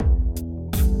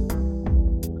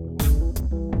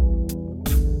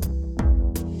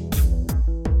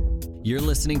You're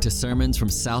listening to sermons from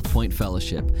South Point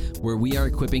Fellowship, where we are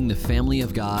equipping the family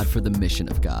of God for the mission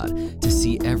of God, to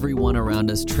see everyone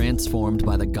around us transformed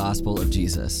by the gospel of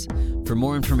Jesus. For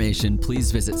more information,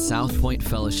 please visit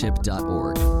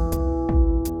southpointfellowship.org.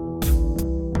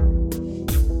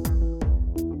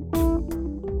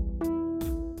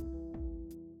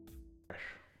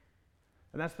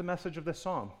 And that's the message of this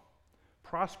psalm: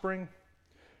 prospering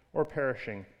or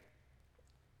perishing.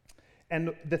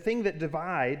 And the thing that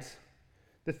divides,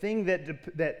 the thing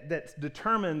that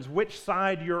determines which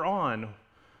side you're on,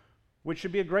 which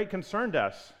should be a great concern to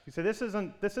us. You say, this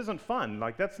isn't fun.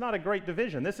 Like, that's not a great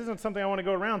division. This isn't something I want to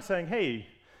go around saying, hey,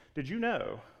 did you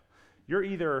know? You're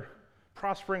either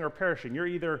prospering or perishing. You're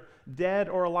either dead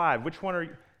or alive. Which one are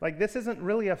you? Like, this isn't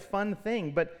really a fun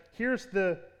thing, but here's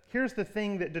the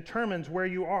thing that determines where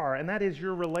you are, and that is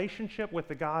your relationship with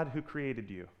the God who created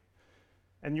you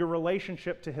and your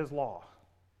relationship to his law.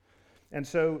 And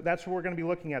so that's what we're going to be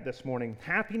looking at this morning.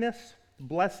 Happiness,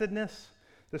 blessedness.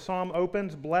 The psalm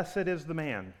opens, blessed is the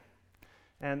man.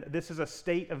 And this is a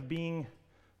state of being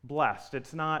blessed.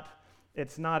 It's an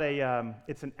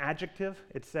adjective.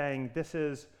 It's saying this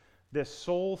is this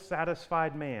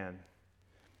soul-satisfied man.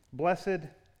 Blessed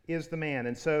is the man.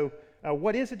 And so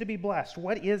what is it to be blessed?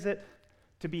 What is it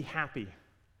to be happy?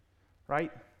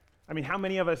 Right? I mean, how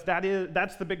many of us,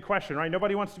 that's the big question, right?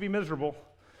 Nobody wants to be miserable.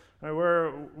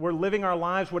 We're living our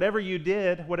lives, whatever you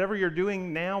did, whatever you're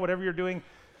doing now, whatever you're doing,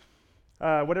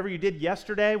 whatever you did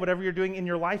yesterday, whatever you're doing in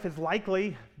your life is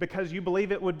likely because you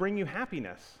believe it would bring you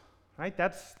happiness, right?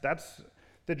 That's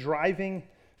the driving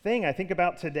thing. I think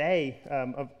about today,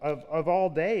 of all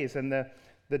days, and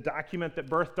the document that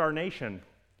birthed our nation.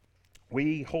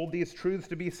 We hold these truths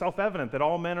to be self-evident, that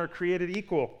all men are created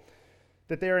equal,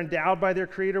 that they are endowed by their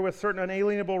Creator with certain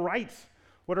unalienable rights.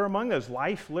 What are among those?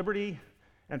 Life, liberty,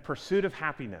 and pursuit of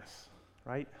happiness,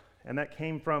 right? And that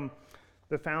came from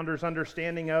the founders'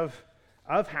 understanding of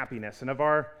happiness and of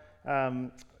our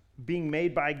being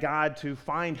made by God to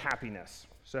find happiness.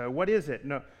 So what is it?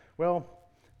 No, well,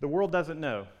 the world doesn't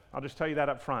know. I'll just tell you that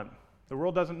up front. The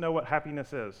world doesn't know what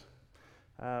happiness is.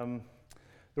 The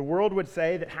world would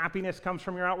say that happiness comes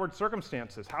from your outward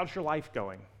circumstances. How's your life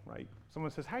going, right?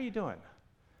 Someone says, how are you doing?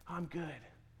 Oh, I'm good,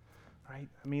 right?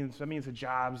 That means the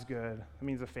job's good. That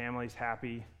means the family's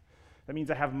happy. That means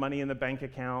I have money in the bank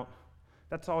account.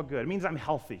 That's all good. It means I'm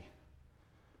healthy.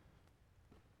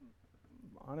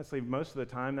 Honestly, most of the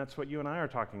time, that's what you and I are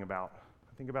talking about.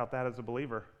 I think about that as a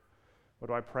believer. What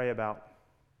do I pray about?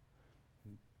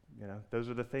 You know, those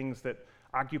are the things that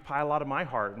occupy a lot of my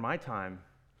heart and my time.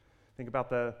 Think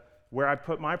about where I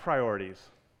put my priorities.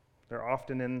 They're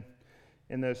often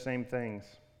in those same things.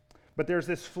 But there's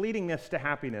this fleetingness to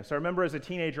happiness. I remember as a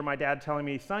teenager, my dad telling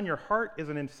me, son, your heart is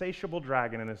an insatiable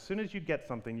dragon, and as soon as you get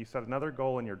something, you set another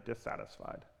goal and you're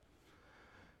dissatisfied.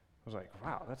 I was like,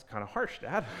 wow, that's kind of harsh,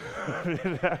 Dad.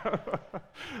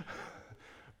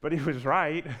 But he was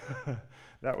right.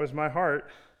 That was my heart.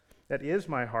 That is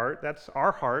my heart. That's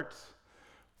our hearts.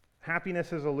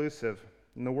 Happiness is elusive,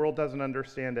 and the world doesn't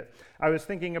understand it. I was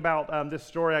thinking about this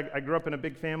story. I grew up in a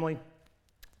big family.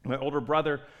 My older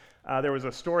brother, there was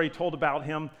a story told about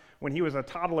him when he was a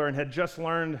toddler and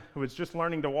was just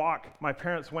learning to walk. My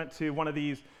parents went to one of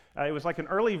these. It was like an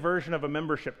early version of a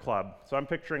membership club. So I'm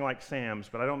picturing like Sam's,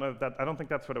 but I don't think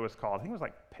that's what it was called. I think it was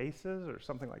like Paces or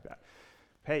something like that.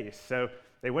 Pace. So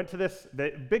they went to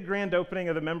the big grand opening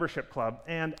of the membership club,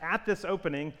 and at this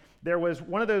opening, there was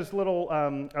one of those little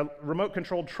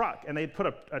remote-controlled truck, and they'd put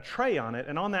a tray on it,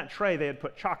 and on that tray, they had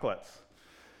put chocolates.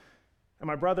 And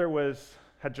my brother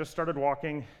had just started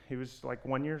walking. He was like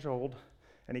 1 year old,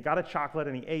 and he got a chocolate,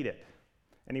 and he ate it,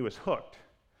 and he was hooked.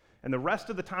 And the rest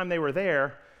of the time they were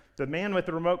there, the man with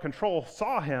the remote control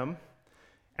saw him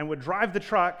and would drive the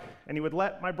truck, and he would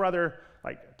let my brother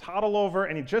like toddle over,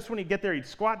 and just when he'd get there, he'd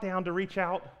squat down to reach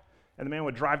out, and the man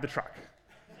would drive the truck.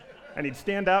 And he'd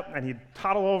stand up, and he'd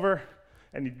toddle over,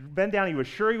 and he'd bend down. He was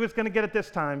sure he was going to get it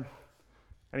this time,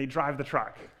 and he'd drive the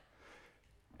truck.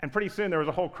 And pretty soon, there was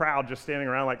a whole crowd just standing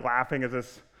around, like laughing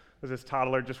as this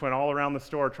toddler just went all around the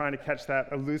store trying to catch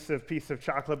that elusive piece of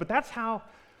chocolate. But that's how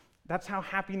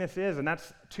happiness is, and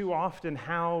that's too often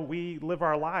how we live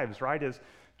our lives, right? Is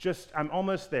just, I'm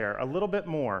almost there, a little bit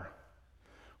more.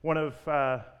 One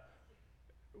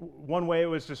way it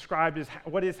was described is,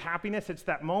 what is happiness? It's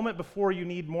that moment before you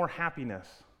need more happiness.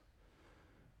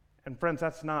 And friends,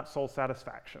 that's not soul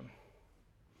satisfaction.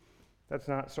 That's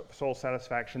not soul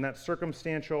satisfaction. That's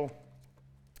circumstantial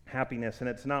happiness, and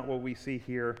it's not what we see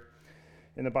here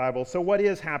in the Bible. So what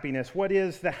is happiness? What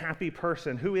is the happy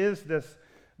person? Who is this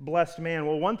blessed man?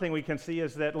 Well, one thing we can see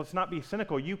is that, let's not be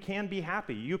cynical, you can be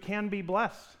happy. You can be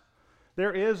blessed.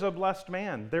 There is a blessed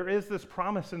man. There is this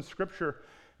promise in Scripture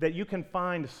that you can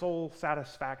find soul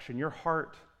satisfaction. Your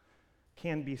heart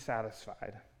can be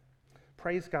satisfied.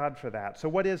 Praise God for that. So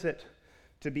what is it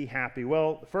to be happy?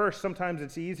 Well, first, sometimes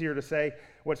it's easier to say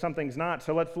what something's not.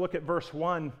 So let's look at verse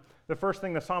 1. The first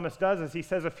thing the psalmist does is he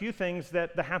says a few things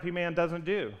that the happy man doesn't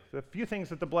do, a few things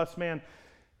that the blessed man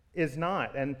is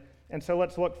not. And so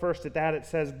let's look first at that. It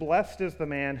says, blessed is the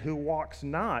man who walks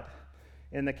not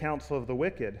in the counsel of the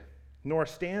wicked, nor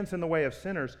stands in the way of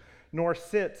sinners, nor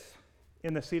sits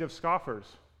in the seat of scoffers.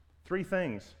 Three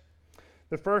things.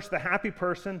 The first, the happy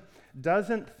person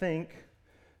doesn't think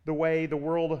the way the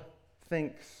world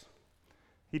thinks.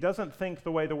 He doesn't think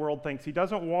the way the world thinks. He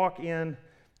doesn't walk in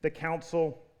the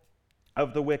counsel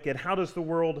of the wicked. How does the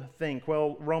world think?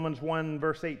 Well, Romans 1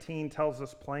 verse 18 tells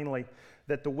us plainly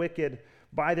that the wicked,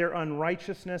 by their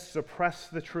unrighteousness, suppress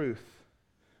the truth.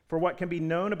 For what can be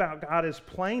known about God is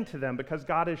plain to them because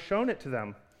God has shown it to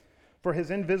them. For his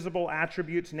invisible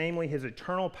attributes, namely his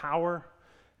eternal power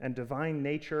and divine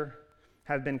nature,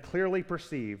 have been clearly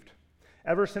perceived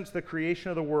ever since the creation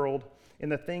of the world in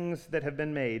the things that have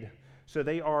been made, so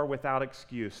they are without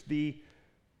excuse. The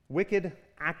wicked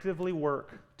actively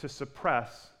work to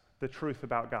suppress the truth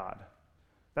about God.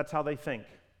 That's how they think.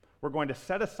 We're going to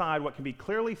set aside what can be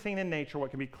clearly seen in nature,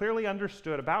 what can be clearly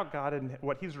understood about God and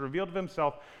what he's revealed of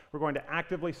himself. We're going to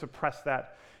actively suppress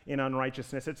that in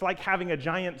unrighteousness. It's like having a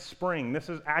giant spring. This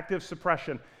is active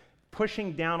suppression,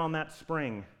 pushing down on that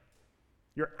spring.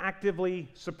 You're actively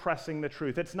suppressing the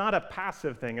truth. It's not a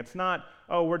passive thing. It's not,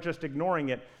 oh, we're just ignoring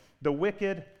it. The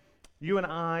wicked, you and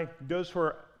I, those who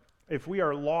are, if we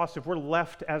are lost, if we're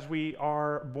left as we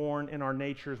are born in our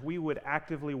natures, we would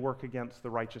actively work against the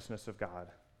righteousness of God.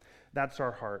 That's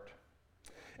our heart.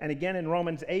 And again in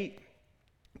Romans 8,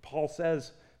 Paul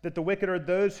says that the wicked are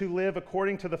those who live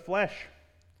according to the flesh.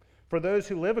 For those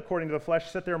who live according to the flesh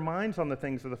set their minds on the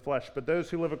things of the flesh, but those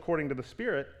who live according to the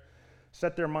Spirit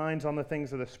set their minds on the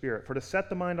things of the Spirit. For to set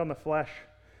the mind on the flesh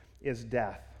is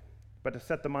death, but to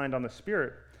set the mind on the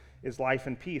Spirit is life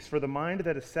and peace. For the mind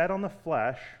that is set on the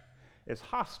flesh is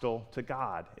hostile to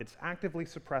God. It's actively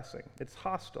suppressing. It's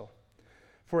hostile.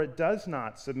 For it does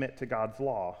not submit to God's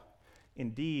law.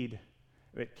 Indeed,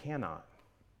 it cannot.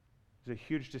 There's a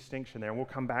huge distinction there, and we'll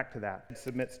come back to that. It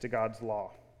submits to God's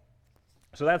law.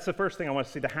 So that's the first thing I want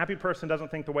to see. The happy person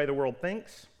doesn't think the way the world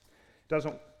thinks,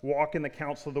 doesn't walk in the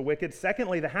counsel of the wicked.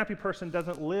 Secondly, the happy person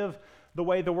doesn't live the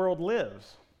way the world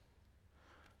lives,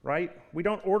 right? We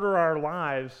don't order our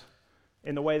lives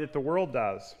in the way that the world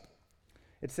does.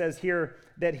 It says here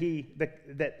that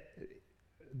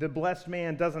the blessed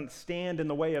man doesn't stand in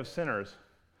the way of sinners.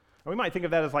 And we might think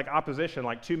of that as like opposition,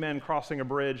 like two men crossing a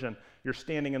bridge and you're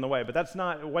standing in the way. But that's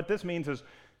not, what this means is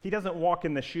he doesn't walk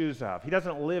in the shoes of. He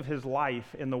doesn't live his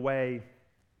life in the way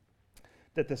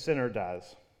that the sinner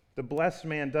does. The blessed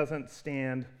man doesn't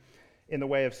stand in the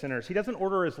way of sinners. He doesn't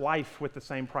order his life with the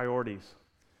same priorities.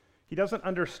 He doesn't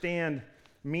understand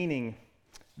meaning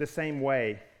the same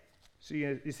way. So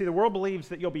you see, the world believes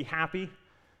that you'll be happy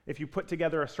if you put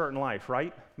together a certain life,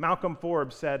 right? Malcolm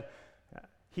Forbes said,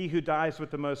 "He who dies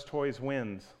with the most toys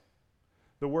wins."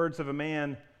 The words of a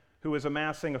man who is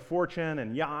amassing a fortune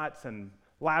and yachts and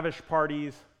lavish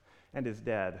parties and is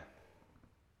dead.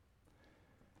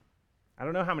 I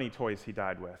don't know how many toys he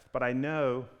died with, but I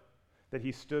know that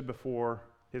he stood before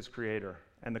his Creator.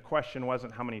 And the question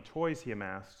wasn't how many toys he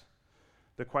amassed.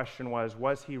 The question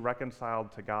was he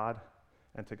reconciled to God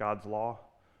and to God's law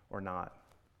or not?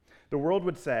 The world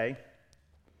would say,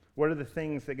 what are the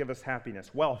things that give us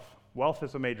happiness? Wealth. Wealth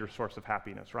is a major source of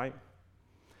happiness, right?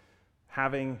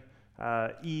 Having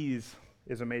ease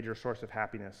is a major source of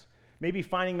happiness. Maybe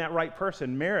finding that right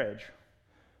person, marriage,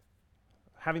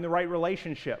 having the right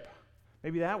relationship.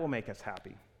 Maybe that will make us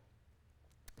happy.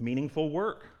 Meaningful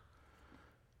work.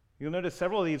 You'll notice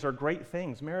several of these are great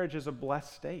things. Marriage is a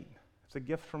blessed state. It's a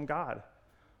gift from God.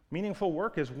 Meaningful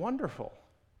work is wonderful.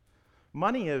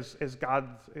 Money is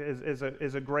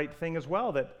a great thing as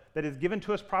well that is given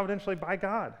to us providentially by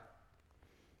God.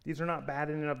 These are not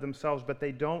bad in and of themselves, but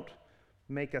they don't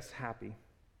make us happy.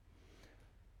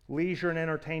 Leisure and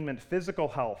entertainment, physical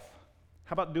health.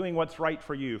 How about doing what's right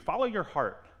for you? Follow your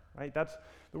heart, right?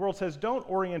 The world says don't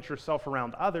orient yourself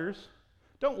around others.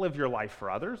 Don't live your life for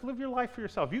others. Live your life for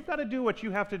yourself. You've got to do what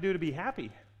you have to do to be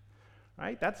happy,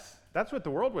 right? That's what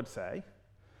the world would say.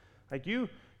 Like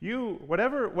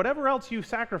whatever else you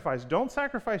sacrifice, don't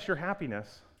sacrifice your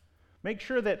happiness. Make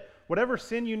sure that whatever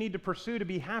sin you need to pursue to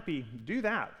be happy, do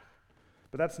that.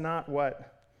 But that's not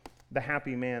what the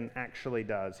happy man actually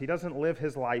does. He doesn't live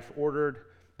his life ordered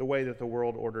the way that the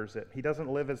world orders it. He doesn't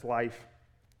live his life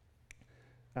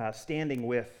standing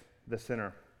with the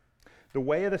sinner. The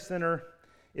way of the sinner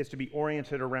is to be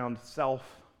oriented around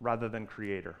self rather than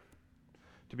creator.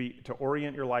 To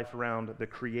orient your life around the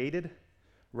created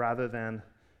rather than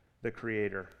the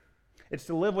creator. It's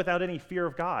to live without any fear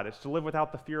of God. It's to live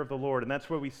without the fear of the Lord. And that's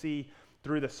what we see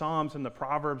through the Psalms and the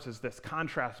Proverbs, is this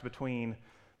contrast between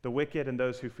the wicked and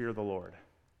those who fear the Lord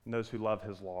and those who love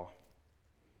his law.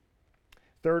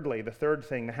 Thirdly, the third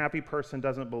thing, the happy person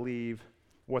doesn't believe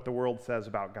what the world says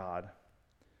about God.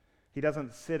 He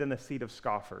doesn't sit in the seat of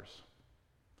scoffers.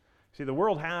 See, the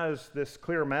world has this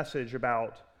clear message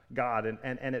about God,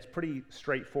 and it's pretty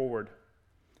straightforward.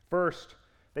 First,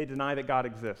 they deny that God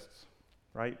exists,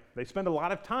 right? They spend a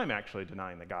lot of time actually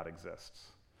denying that God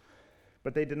exists.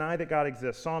 But they deny that God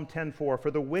exists. Psalm 10:4,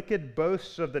 "For the wicked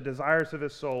boasts of the desires of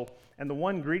his soul, and the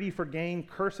one greedy for gain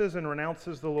curses and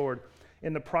renounces the Lord.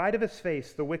 In the pride of his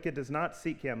face, the wicked does not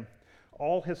seek him.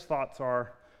 All his thoughts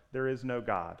are, there is no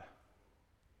God."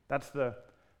 That's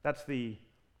the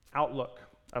outlook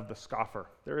of the scoffer.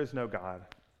 There is no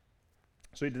God.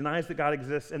 So he denies that God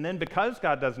exists. And then because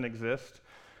God doesn't exist,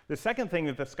 the second thing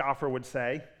that the scoffer would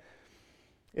say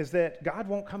is that God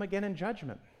won't come again in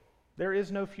judgment. There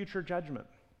is no future judgment.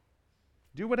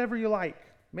 Do whatever you like.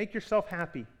 Make yourself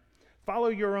happy. Follow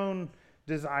your own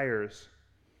desires.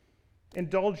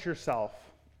 Indulge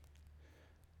yourself.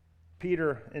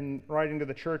 Peter, in writing to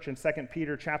the church in 2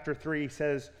 Peter chapter 3,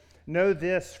 says, "Know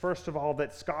this, first of all,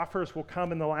 that scoffers will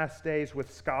come in the last days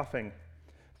with scoffing,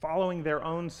 following their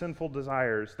own sinful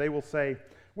desires. They will say,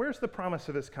 'Where's the promise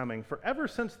of his coming? For ever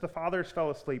since the fathers fell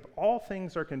asleep, all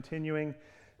things are continuing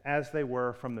as they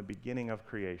were from the beginning of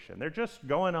creation.'" They're just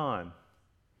going on.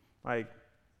 Like,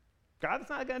 God's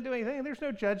not going to do anything. There's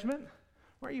no judgment.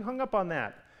 Why are you hung up on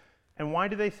that? And why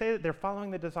do they say that? They're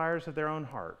following the desires of their own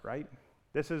heart, right?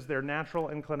 This is their natural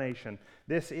inclination.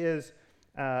 This is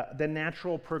the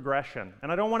natural progression.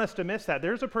 And I don't want us to miss that.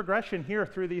 There's a progression here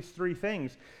through these three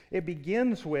things. It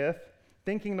begins with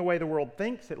thinking the way the world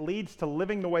thinks. It leads to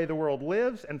living the way the world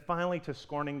lives. And finally to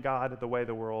scorning God the way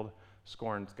the world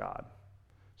scorns God.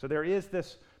 So there is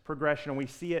this progression. We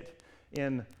see it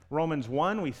in Romans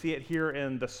 1. We see it here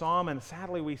in the Psalm. And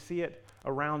sadly, we see it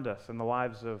around us in the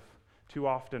lives of too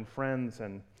often friends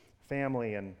and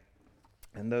family and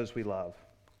those we love.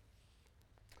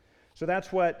 So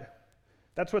that's what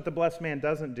the blessed man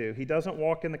doesn't do. He doesn't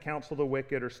walk in the counsel of the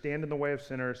wicked or stand in the way of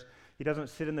sinners. He doesn't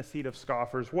sit in the seat of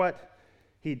scoffers. What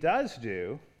he does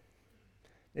do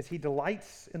is he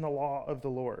delights in the law of the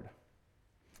Lord.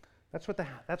 That's what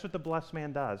the blessed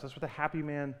man does. That's what the happy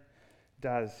man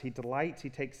does. He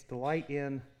takes delight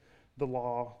in the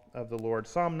law of the Lord.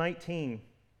 Psalm 19,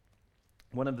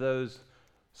 one of those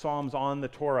psalms on the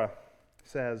Torah,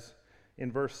 says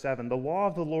in verse 7, "The law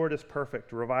of the Lord is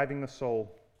perfect, reviving the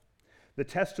soul. The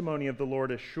testimony of the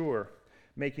Lord is sure,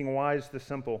 making wise the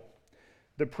simple.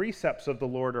 The precepts of the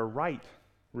Lord are right,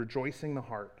 rejoicing the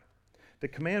heart. The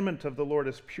commandment of the Lord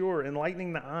is pure,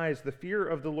 enlightening the eyes. The fear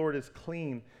of the Lord is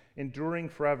clean, enduring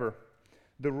forever.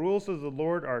 The rules of the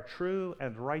Lord are true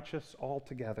and righteous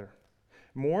altogether.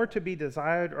 More to be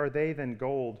desired are they than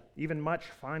gold, even much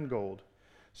fine gold.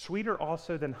 Sweeter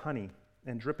also than honey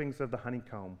and drippings of the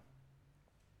honeycomb.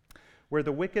 Where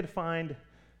the wicked find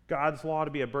God's law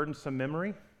to be a burdensome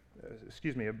misery,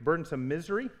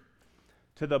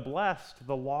 to the blessed,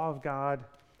 the law of God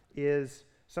is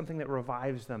something that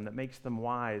revives them, that makes them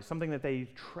wise, something that they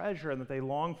treasure and that they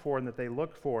long for and that they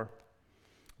look for.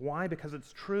 Why? Because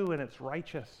it's true and it's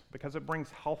righteous, because it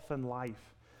brings health and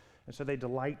life. And so they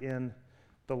delight in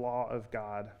the law of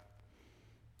God.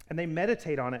 And they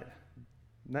meditate on it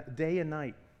day and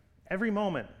night. Every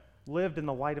moment lived in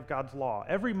the light of God's law.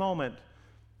 Every moment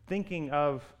thinking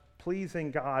of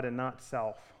pleasing God and not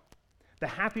self. The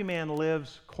happy man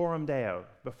lives coram Deo,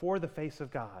 before the face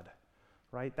of God,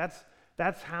 right? That's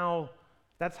how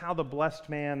the blessed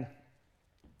man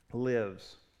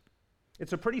lives.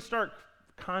 It's a pretty stark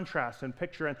contrast and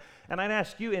picture. And I'd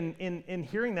ask you, in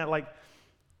hearing that, like,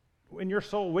 in your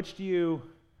soul, which do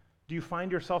you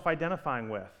find yourself identifying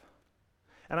with?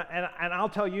 And I'll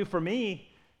tell you, for me,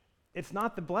 it's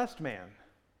not the blessed man.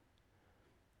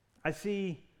 I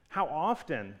see how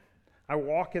often I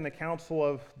walk in the counsel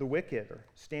of the wicked or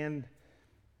stand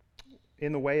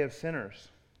in the way of sinners.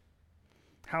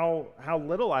 How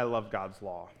little I love God's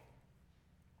law.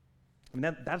 I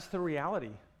mean, that's the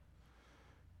reality.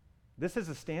 This is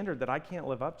a standard that I can't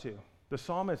live up to. The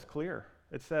psalm is clear.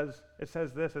 It says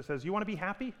this. It says, you want to be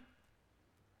happy?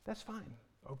 That's fine.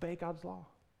 Obey God's law.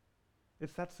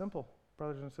 It's that simple,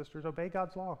 brothers and sisters. Obey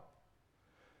God's law.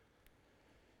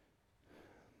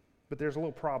 But there's a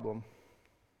little problem.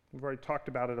 We've already talked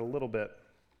about it a little bit.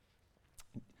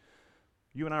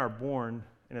 You and I are born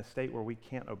in a state where we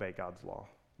can't obey God's law.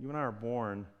 You and I are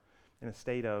born in a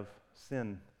state of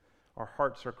sin. Our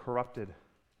hearts are corrupted.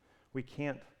 We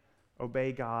can't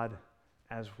obey God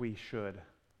as we should.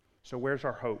 So where's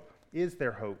our hope? Is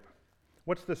there hope?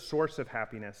 What's the source of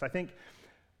happiness? I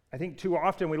think too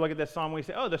often we look at this psalm and we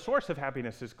say, oh, the source of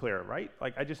happiness is clear, right?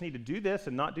 Like, I just need to do this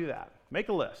and not do that. Make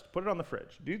a list. Put it on the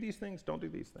fridge. Do these things, don't do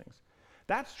these things.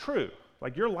 That's true.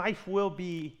 Like, your life will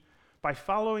be, by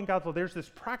following God's law, there's this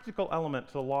practical element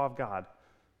to the law of God.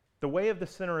 The way of the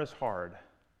sinner is hard,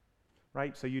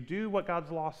 right? So you do what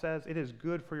God's law says. It is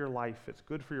good for your life. It's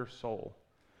good for your soul.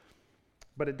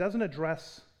 But it doesn't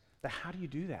address the how do you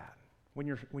do that when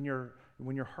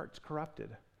your heart's corrupted,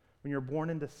 when you're born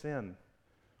into sin,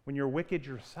 when you're wicked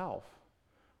yourself,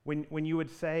 when you would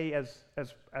say,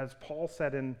 as Paul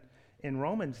said in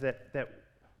Romans, that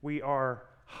we are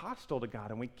hostile to God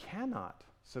and we cannot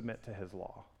submit to his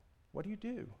law. What do you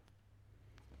do?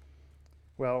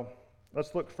 Well,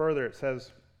 let's look further. It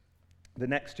says, the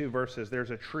next two verses,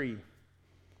 there's a tree.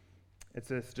 It's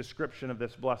this description of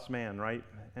this blessed man, right?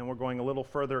 And we're going a little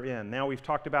further in. Now we've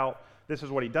talked about this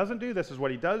is what he doesn't do, this is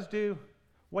what he does do.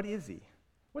 What is he?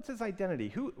 What's his identity?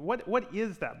 What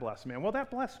is that blessed man? Well, that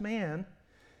blessed man,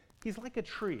 he's like a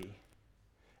tree.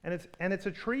 And it's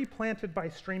a tree planted by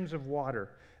streams of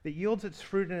water that yields its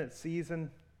fruit in its season,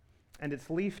 and its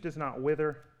leaf does not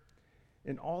wither.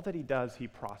 In all that he does, he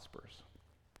prospers.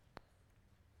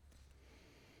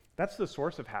 That's the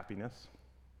source of happiness,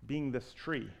 being this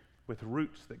tree with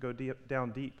roots that go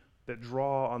down deep, that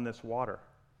draw on this water.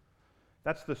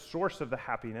 That's the source of the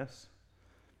happiness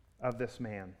of this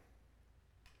man.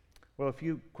 Well, a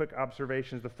few quick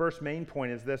observations. The first main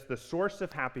point is this: the source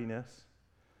of happiness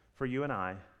for you and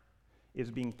I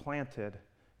is being planted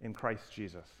in Christ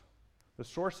Jesus. The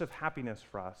source of happiness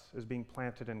for us is being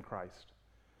planted in Christ.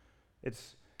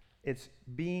 It's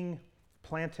being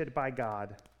planted by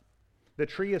God. The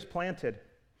tree is planted.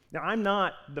 Now, I'm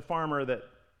not the farmer that,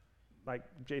 like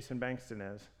Jason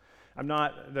Bankston is. I'm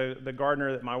not the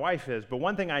gardener that my wife is. But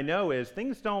one thing I know is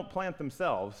things don't plant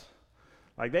themselves.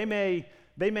 Like they may,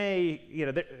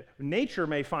 nature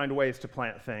may find ways to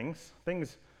plant things.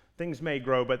 Things may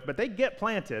grow, but they get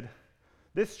planted.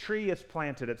 This tree is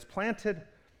planted. It's planted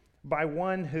by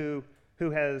one who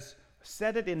has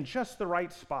set it in just the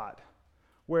right spot,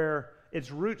 where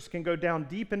its roots can go down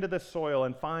deep into the soil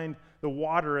and find the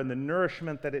water and the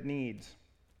nourishment that it needs.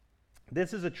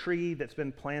 This is a tree that's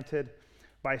been planted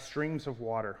by streams of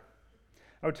water.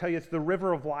 I would tell you it's the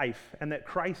river of life, and that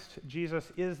Christ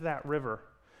Jesus is that river.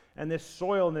 And this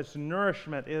soil and this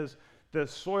nourishment is the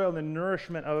soil and the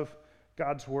nourishment of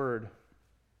God's word.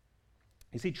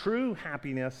 You see, true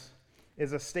happiness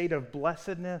is a state of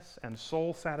blessedness and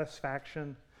soul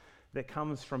satisfaction that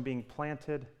comes from being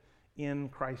planted in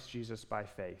Christ Jesus by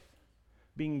faith,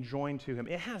 being joined to him.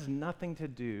 It has nothing to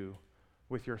do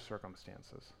with your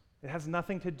circumstances. It has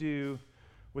nothing to do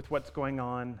with what's going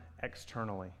on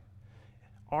externally.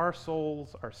 Our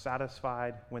souls are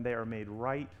satisfied when they are made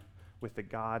right with the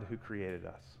God who created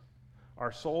us.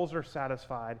 Our souls are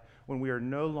satisfied when we are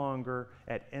no longer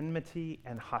at enmity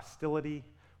and hostility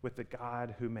with the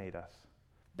God who made us.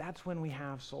 That's when we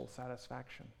have soul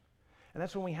satisfaction. And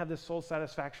that's when we have this soul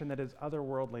satisfaction that is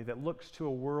otherworldly, that looks to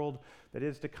a world that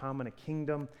is to come and a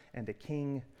kingdom and a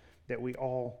king that we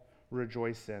all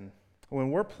rejoice in.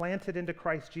 When we're planted into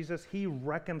Christ Jesus, he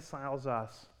reconciles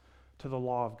us to the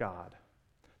law of God,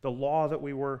 the law that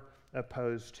we were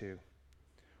opposed to.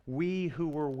 We who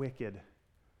were wicked.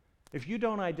 If you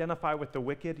don't identify with the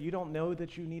wicked, you don't know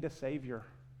that you need a Savior.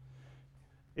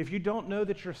 If you don't know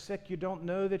that you're sick, you don't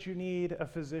know that you need a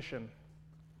physician.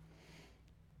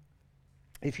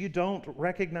 If you don't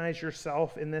recognize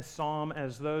yourself in this psalm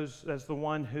as the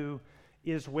one who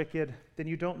is wicked, then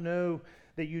you don't know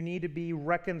that you need to be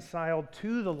reconciled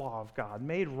to the law of God,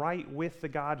 made right with the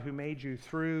God who made you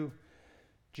through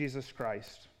Jesus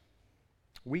Christ.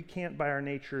 We can't by our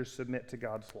natures submit to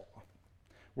God's law.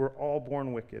 We're all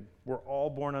born wicked. We're all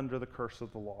born under the curse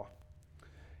of the law.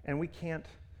 And we can't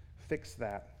fix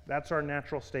that. That's our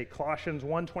natural state. Colossians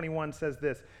 1:21 says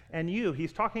this, and you,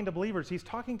 he's talking to believers, he's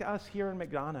talking to us here in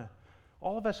McDonough,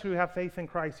 all of us who have faith in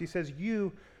Christ. He says,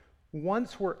 you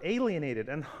once were alienated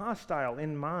and hostile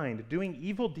in mind, doing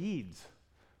evil deeds.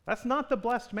 That's not the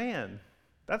blessed man.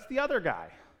 That's the other guy.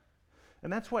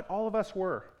 And that's what all of us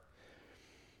were.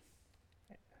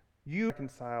 You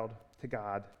reconciled to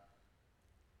God.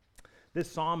 This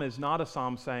psalm is not a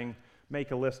psalm saying,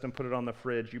 make a list and put it on the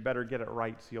fridge. You better get it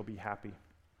right so you'll be happy.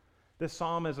 This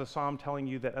psalm is a psalm telling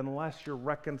you that unless you're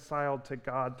reconciled to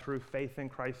God through faith in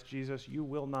Christ Jesus, you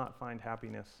will not find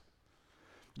happiness.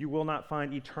 You will not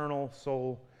find eternal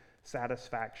soul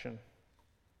satisfaction.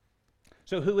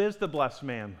 So who is the blessed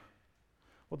man?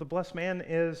 Well, the blessed man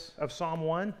is, of Psalm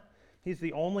 1, he's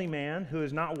the only man who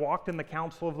has not walked in the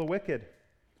counsel of the wicked,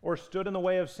 or stood in the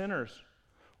way of sinners,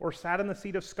 or sat in the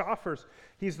seat of scoffers.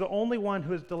 He's the only one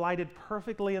who has delighted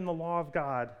perfectly in the law of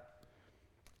God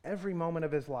every moment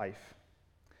of his life.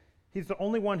 He's the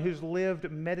only one who's lived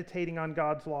meditating on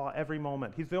God's law every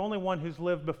moment. He's the only one who's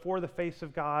lived before the face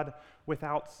of God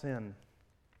without sin.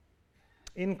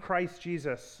 In Christ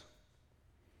Jesus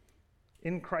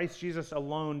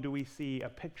alone do we see a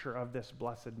picture of this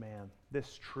blessed man,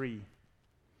 this tree.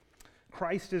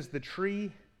 Christ is the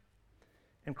tree,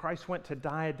 and Christ went to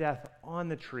die a death on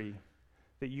the tree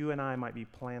that you and I might be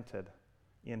planted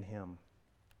in him.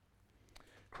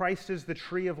 Christ is the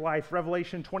tree of life.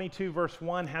 Revelation 22 verse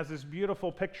 1 has this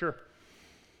beautiful picture.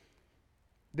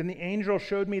 Then the angel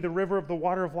showed me the river of the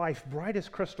water of life, bright as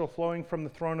crystal, flowing from the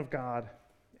throne of God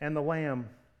and the Lamb,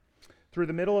 through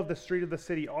the middle of the street of the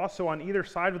city. Also on either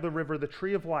side of the river, the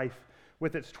tree of life,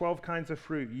 with its 12 kinds of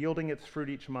fruit, yielding its fruit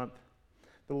each month.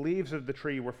 The leaves of the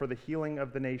tree were for the healing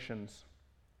of the nations.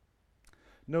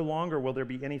 No longer will there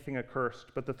be anything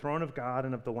accursed, but the throne of God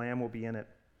and of the Lamb will be in it,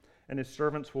 and his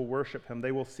servants will worship him.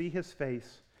 They will see his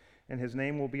face, and his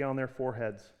name will be on their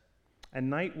foreheads. And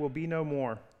night will be no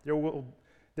more.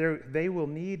 They will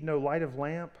need no light of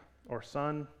lamp or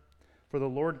sun, for the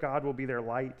Lord God will be their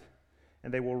light,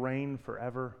 and they will reign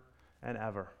forever and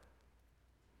ever.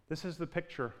 This is the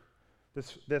picture,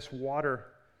 this water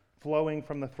flowing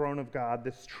from the throne of God,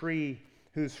 this tree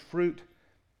whose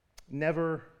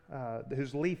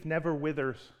leaf never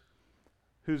withers,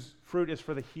 whose fruit is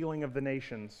for the healing of the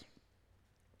nations.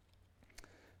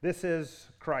 This is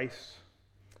Christ,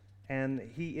 and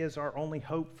he is our only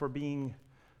hope for being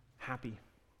happy.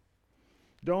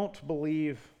 Don't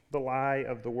believe the lie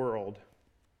of the world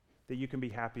that you can be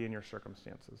happy in your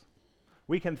circumstances.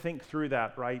 We can think through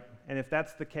that, right? And if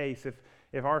that's the case,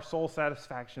 if our soul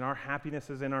satisfaction, our happiness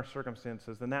is in our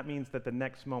circumstances, then that means that the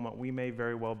next moment we may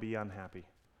very well be unhappy.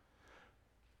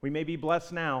 We may be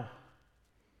blessed now,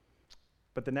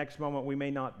 but the next moment we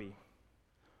may not be.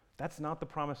 That's not the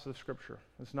promise of Scripture.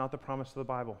 It's not the promise of the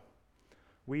Bible.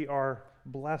 We are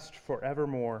blessed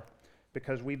forevermore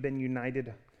because we've been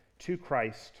united to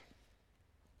Christ.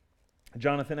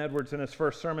 Jonathan Edwards in his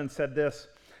first sermon said this: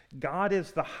 God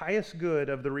is the highest good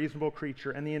of the reasonable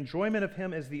creature, and the enjoyment of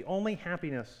him is the only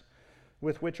happiness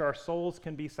with which our souls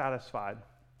can be satisfied.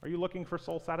 Are you looking for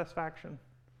soul satisfaction?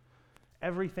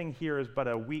 Everything here is but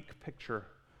a weak picture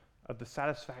of the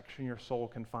satisfaction your soul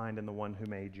can find in the one who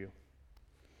made you.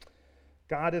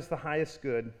 God is the highest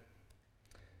good,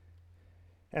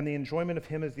 and the enjoyment of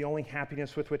him is the only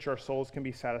happiness with which our souls can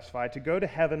be satisfied. To go to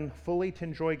heaven fully to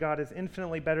enjoy God is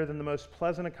infinitely better than the most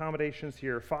pleasant accommodations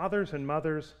here. Fathers and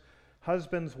mothers,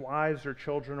 husbands, wives, or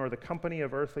children, or the company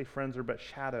of earthly friends are but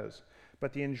shadows,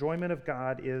 but the enjoyment of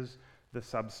God is the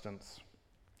substance.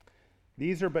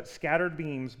 These are but scattered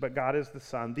beams, but God is the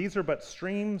sun. These are but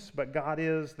streams, but God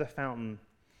is the fountain.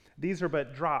 These are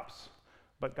but drops,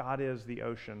 but God is the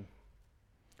ocean.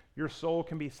 Your soul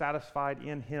can be satisfied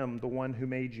in him, the one who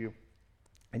made you.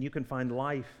 And you can find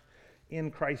life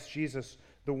in Christ Jesus,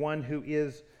 the one who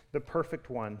is the perfect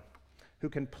one, who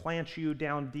can plant you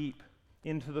down deep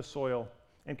into the soil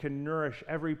and can nourish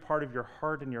every part of your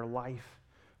heart and your life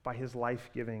by his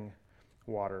life-giving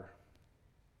water.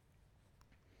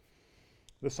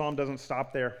 The psalm doesn't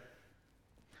stop there.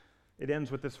 It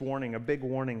ends with this warning, a big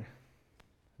warning.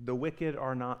 The wicked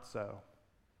are not so.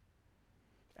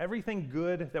 Everything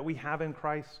good that we have in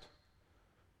Christ,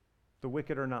 the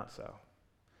wicked are not so.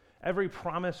 Every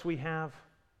promise we have,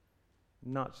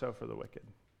 not so for the wicked.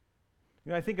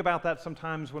 You know, I think about that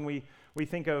sometimes when we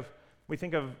think of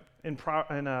in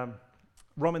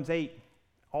Romans 8,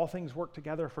 all things work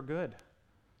together for good.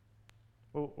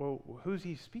 Well, who's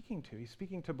he speaking to? He's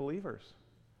speaking to believers.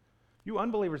 You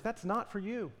unbelievers, that's not for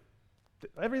you.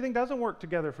 Everything doesn't work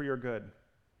together for your good.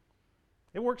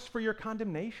 It works for your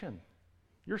condemnation.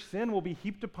 Your sin will be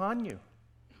heaped upon you.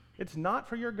 It's not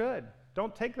for your good.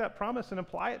 Don't take that promise and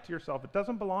apply it to yourself. It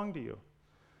doesn't belong to you.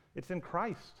 It's in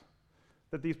Christ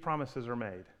that these promises are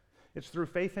made. It's through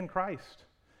faith in Christ.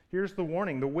 Here's the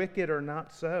warning: the wicked are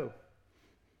not so.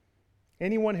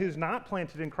 Anyone who's not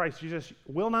planted in Christ Jesus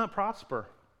will not prosper.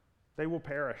 They will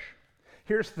perish.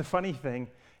 Here's the funny thing: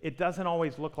 it doesn't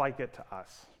always look like it to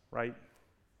us, right?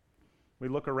 We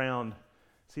look around.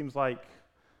 It seems like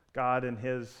God and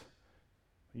his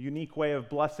unique way of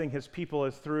blessing his people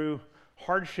is through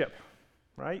hardship,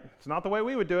 right? It's not the way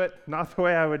we would do it, not the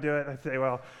way I would do it. I'd say,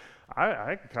 well,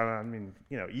 I kind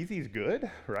of, easy's good,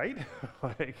 right?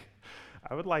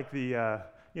 I would like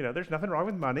there's nothing wrong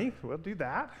with money. We'll do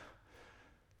that.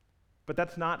 But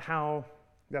that's not how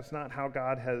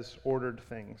God has ordered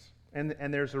things.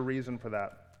 And there's a reason for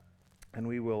that. And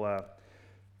we will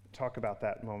talk about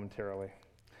that momentarily.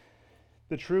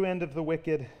 The true end of the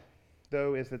wicked,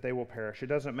 though, is that they will perish. It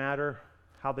doesn't matter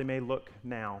how they may look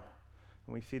now.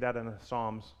 And we see that in the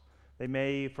Psalms. They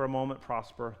may for a moment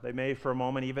prosper. They may for a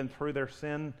moment, even through their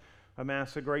sin,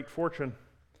 amass a great fortune.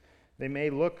 They may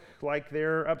look like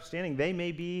they're upstanding. They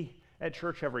may be at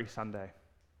church every Sunday.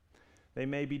 They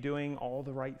may be doing all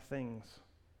the right things.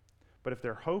 But if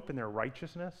their hope and their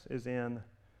righteousness is in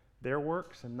their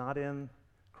works and not in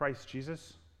Christ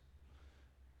Jesus,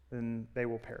 then they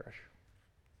will perish.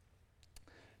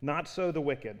 Not so the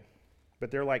wicked, but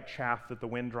they're like chaff that the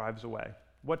wind drives away.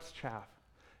 What's chaff?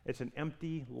 It's an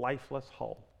empty, lifeless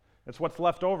hull. It's what's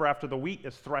left over after the wheat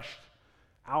is threshed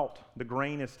out. The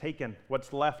grain is taken.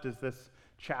 What's left is this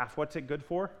chaff. What's it good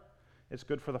for? It's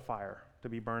good for the fire, to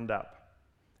be burned up.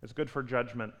 It's good for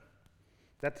judgment.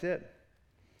 That's it.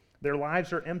 Their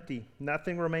lives are empty.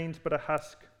 Nothing remains but a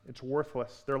husk. It's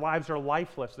worthless. Their lives are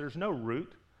lifeless. There's no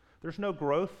root. There's no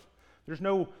growth. There's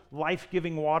no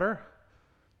life-giving water.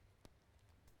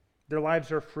 Their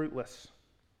lives are fruitless.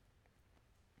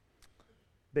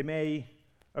 They may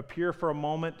appear for a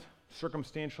moment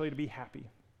circumstantially to be happy,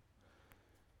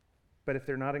 but if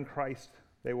they're not in Christ,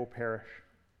 they will perish.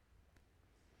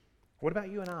 What about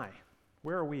you and I?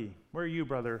 Where are we? Where are you,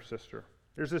 brother or sister?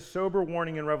 There's this sober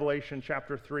warning in Revelation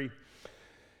chapter 3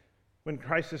 when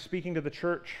Christ is speaking to the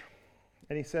church,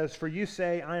 and he says, "For you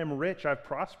say, I am rich, I've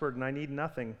prospered, and I need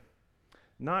nothing,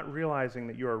 not realizing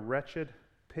that you are wretched,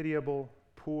 pitiable,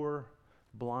 poor,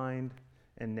 blind,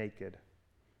 and naked.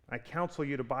 I counsel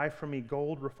you to buy from me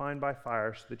gold refined by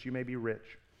fire so that you may be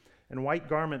rich, and white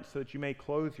garments so that you may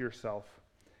clothe yourself,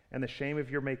 and the shame of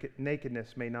your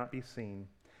nakedness may not be seen,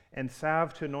 and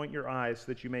salve to anoint your eyes so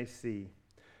that you may see.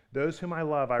 Those whom I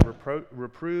love I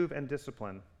reprove and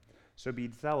discipline, so be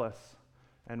zealous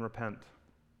and repent."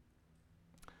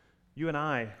 You and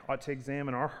I ought to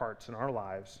examine our hearts and our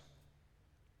lives.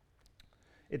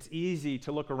 It's easy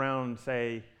to look around and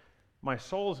say, my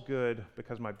soul's good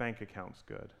because my bank account's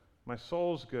good. My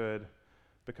soul's good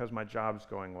because my job's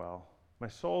going well. My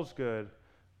soul's good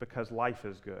because life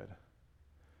is good.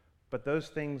 But those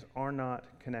things are not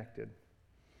connected.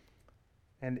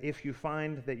 And if you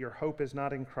find that your hope is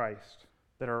not in Christ,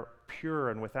 that are pure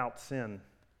and without sin,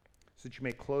 so that you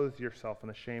may clothe yourself and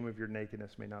the shame of your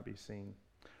nakedness may not be seen,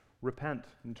 repent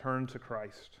and turn to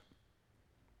Christ.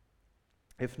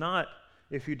 If not,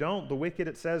 if you don't, the wicked,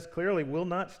 it says clearly, will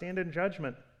not stand in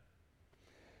judgment.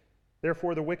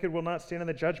 Therefore, the wicked will not stand in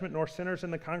the judgment, nor sinners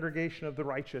in the congregation of the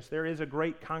righteous. There is a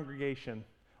great congregation.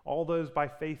 All those by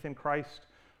faith in Christ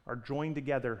are joined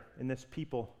together in this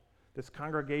people, this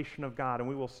congregation of God, and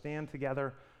we will stand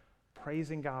together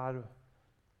praising God,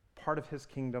 part of his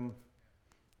kingdom.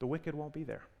 The wicked won't be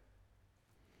there.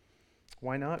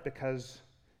 Why not? Because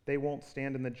they won't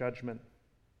stand in the judgment.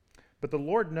 But the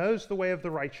Lord knows the way of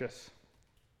the righteous.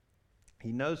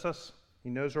 He knows us. He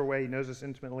knows our way. He knows us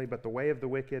intimately, but the way of the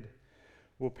wicked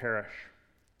will perish.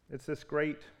 It's this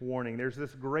great warning. There's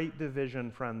this great division,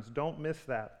 friends. Don't miss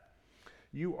that.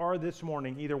 You are this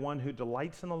morning either one who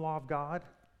delights in the law of God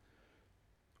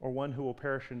or one who will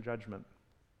perish in judgment.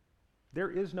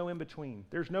 There is no in between.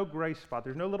 There's no gray spot.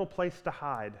 There's no little place to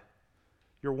hide.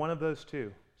 You're one of those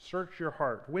two. Search your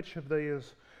heart. Which of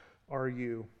these are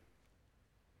you?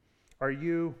 Are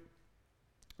you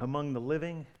among the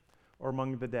living or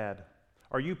among the dead?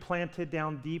 Are you planted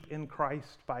down deep in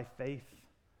Christ by faith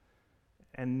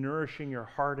and nourishing your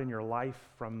heart and your life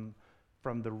from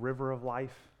the river of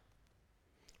life?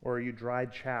 Or are you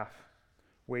dried chaff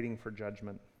waiting for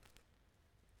judgment?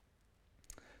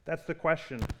 That's the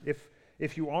question.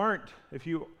 If you aren't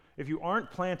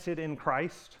planted in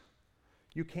Christ,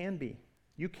 you can be.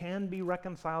 You can be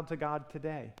reconciled to God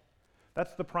today.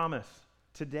 That's the promise.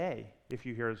 Today, if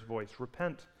you hear his voice,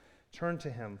 repent, turn to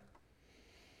him.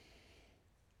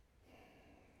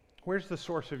 Where's the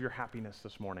source of your happiness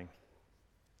this morning?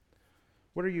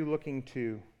 What are you looking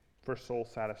to for soul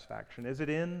satisfaction? Is it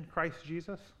in Christ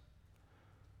Jesus?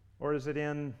 Or is it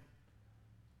in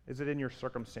your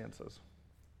circumstances?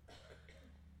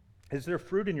 Is there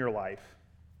fruit in your life?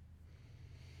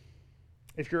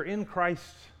 If you're in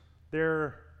Christ,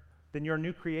 then you're a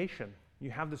new creation.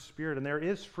 You have the Spirit, and there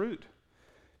is fruit.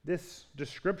 This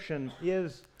description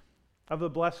is of the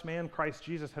blessed man, Christ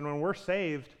Jesus. And when we're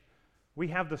saved, we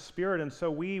have the Spirit, and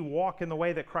so we walk in the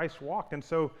way that Christ walked. And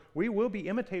so we will be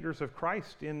imitators of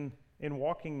Christ in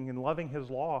walking and loving his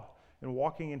law and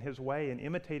walking in his way and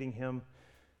imitating him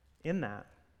in that.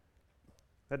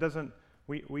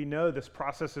 We know this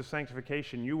process of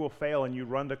sanctification. You will fail and you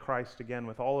run to Christ again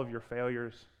with all of your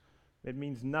failures. It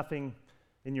means nothing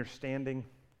in your standing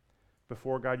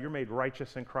before God. You're made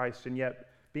righteous in Christ, and yet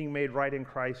being made right in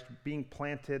Christ, being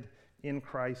planted in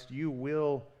Christ, you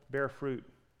will bear fruit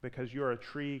because you're a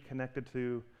tree connected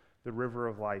to the river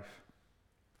of life.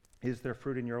 Is there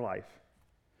fruit in your life?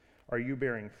 Are you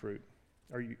bearing fruit?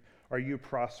 Are you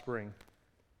prospering?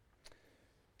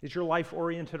 Is your life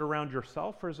oriented around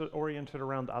yourself, or is it oriented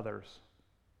around others?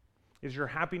 Is your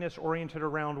happiness oriented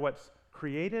around what's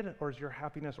created, or is your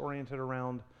happiness oriented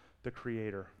around the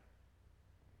Creator?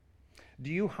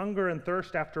 Do you hunger and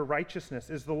thirst after righteousness?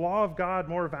 Is the law of God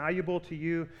more valuable to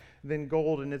you than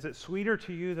gold, and is it sweeter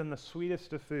to you than the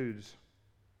sweetest of foods?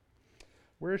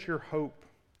 Where's your hope,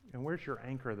 and where's your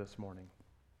anchor this morning?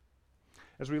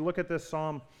 As we look at this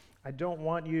psalm, I don't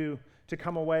want you to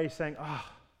come away saying,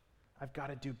 I've got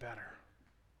to do better.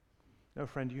 No,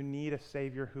 friend, you need a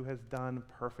Savior who has done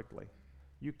perfectly.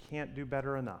 You can't do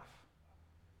better enough.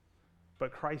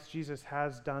 But Christ Jesus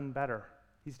has done better.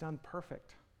 He's done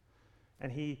perfect.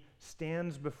 And he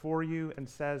stands before you and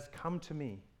says, come to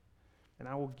me, and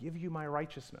I will give you my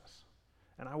righteousness,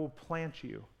 and I will plant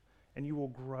you, and you will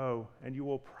grow, and you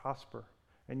will prosper,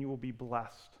 and you will be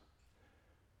blessed.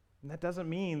 And that doesn't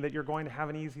mean that you're going to have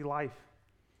an easy life.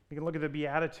 You can look at the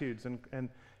Beatitudes,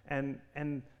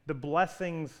 and the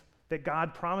blessings that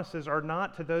God promises are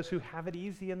not to those who have it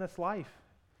easy in this life.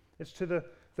 It's to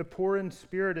the poor in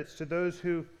spirit. It's to those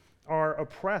who are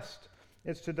oppressed.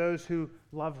 It's to those who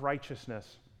love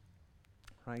righteousness,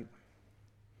 right?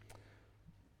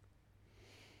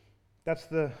 That's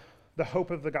the hope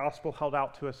of the gospel held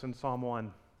out to us in Psalm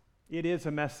 1. It is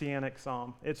a messianic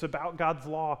psalm. It's about God's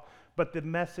law, but the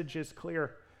message is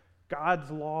clear. God's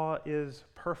law is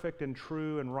perfect and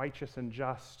true and righteous and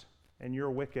just, and you're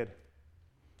wicked.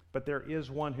 But there is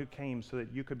one who came so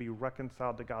that you could be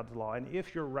reconciled to God's law. And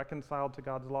if you're reconciled to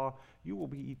God's law, you will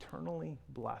be eternally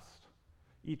blessed,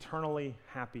 eternally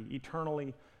happy,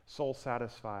 eternally soul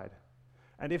satisfied.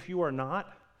 And if you are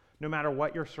not, no matter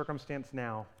what your circumstance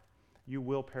now, you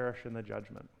will perish in the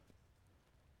judgment.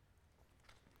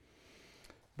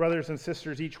 Brothers and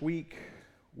sisters, each week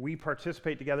we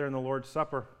participate together in the Lord's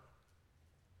Supper.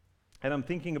 And I'm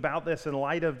thinking about this in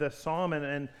light of this psalm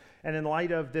and in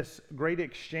light of this great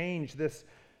exchange,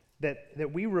 that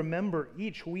we remember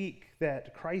each week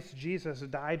that Christ Jesus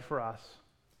died for us,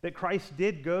 that Christ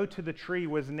did go to the tree,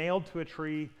 was nailed to a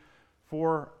tree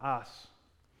for us.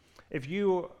 If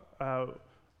you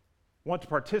want to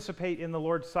participate in the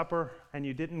Lord's Supper and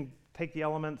you didn't take the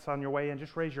elements on your way in,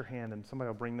 just raise your hand and somebody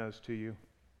will bring those to you.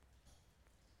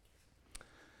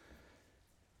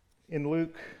 In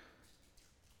Luke,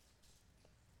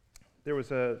 there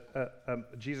was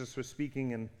Jesus was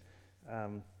speaking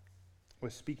and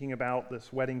was speaking about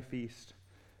this wedding feast.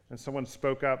 And someone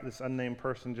spoke up, this unnamed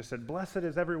person just said, "Blessed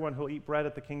is everyone who will eat bread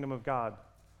at the kingdom of God."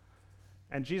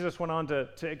 And Jesus went on to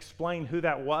explain who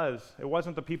that was. It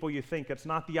wasn't the people you think. It's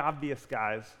not the obvious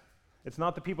guys. It's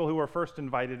not the people who were first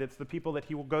invited. It's the people that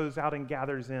he goes out and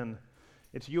gathers in.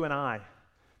 It's you and I,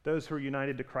 those who are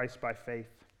united to Christ by faith.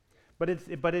 But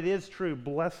it is true.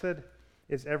 Blessed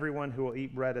is everyone who will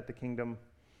eat bread at the kingdom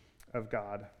of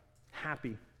God.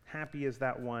 Happy is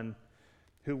that one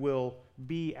who will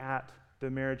be at the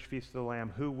marriage feast of the Lamb,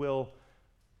 who will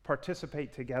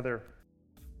participate together